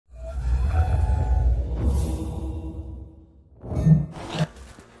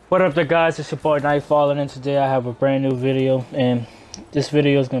What up there, guys? It's your boy Nightfallen, and today I have a brand new video, and this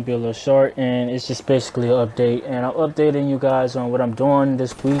video is going to be a little short, and it's just basically an update, and I'm updating you guys on what I'm doing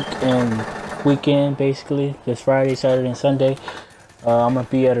this week and weekend, basically this Friday, Saturday, and Sunday. I'm going to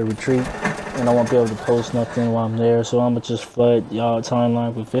be at a retreat, and I won't be able to post nothing while I'm there, so I'm going to just flood y'all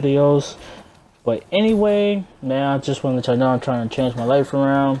timeline with videos. But anyway, man, I just want to let y'all know I'm trying to change my life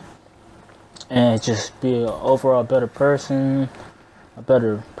around and just be an overall better person. A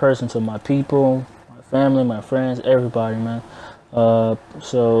better person to my people, my family, my friends, everybody, man.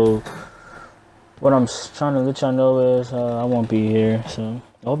 So what I'm trying to let y'all know is I won't be here. So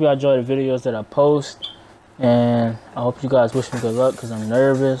I hope y'all enjoy the videos that I post, and I hope you guys wish me good luck because I'm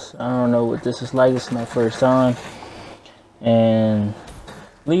nervous. I don't know what this is like. It's my first time. And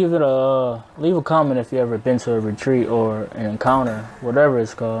leave a comment if you ever been to a retreat or an encounter, whatever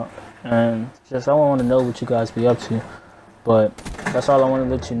it's called. And just I want to know what you guys be up to. But that's all I want to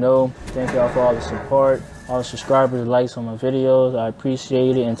let you know. Thank y'all for all the support, all the subscribers, likes on my videos. I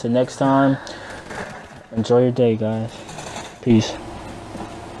appreciate it. Until next time, enjoy your day, guys. Peace.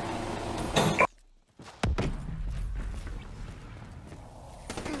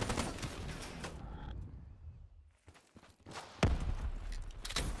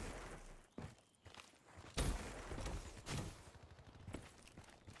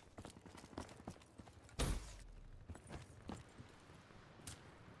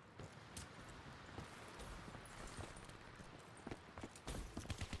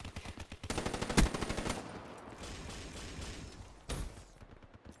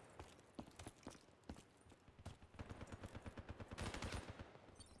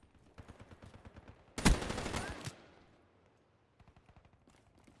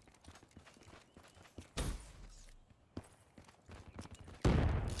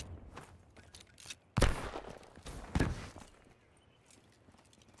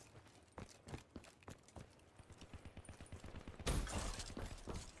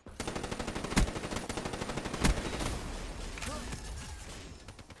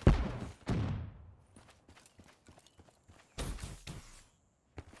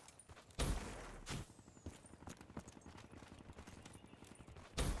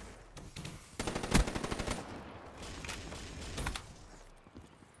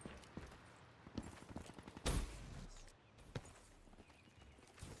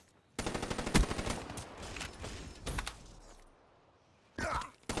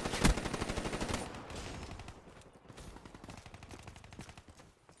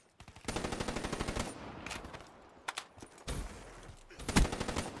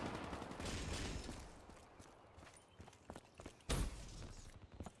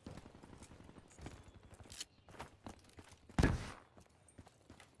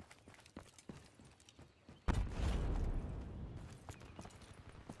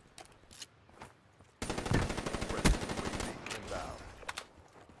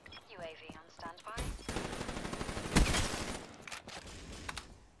 UAV on standby.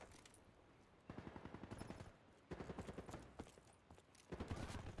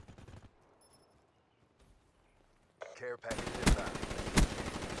 Care package.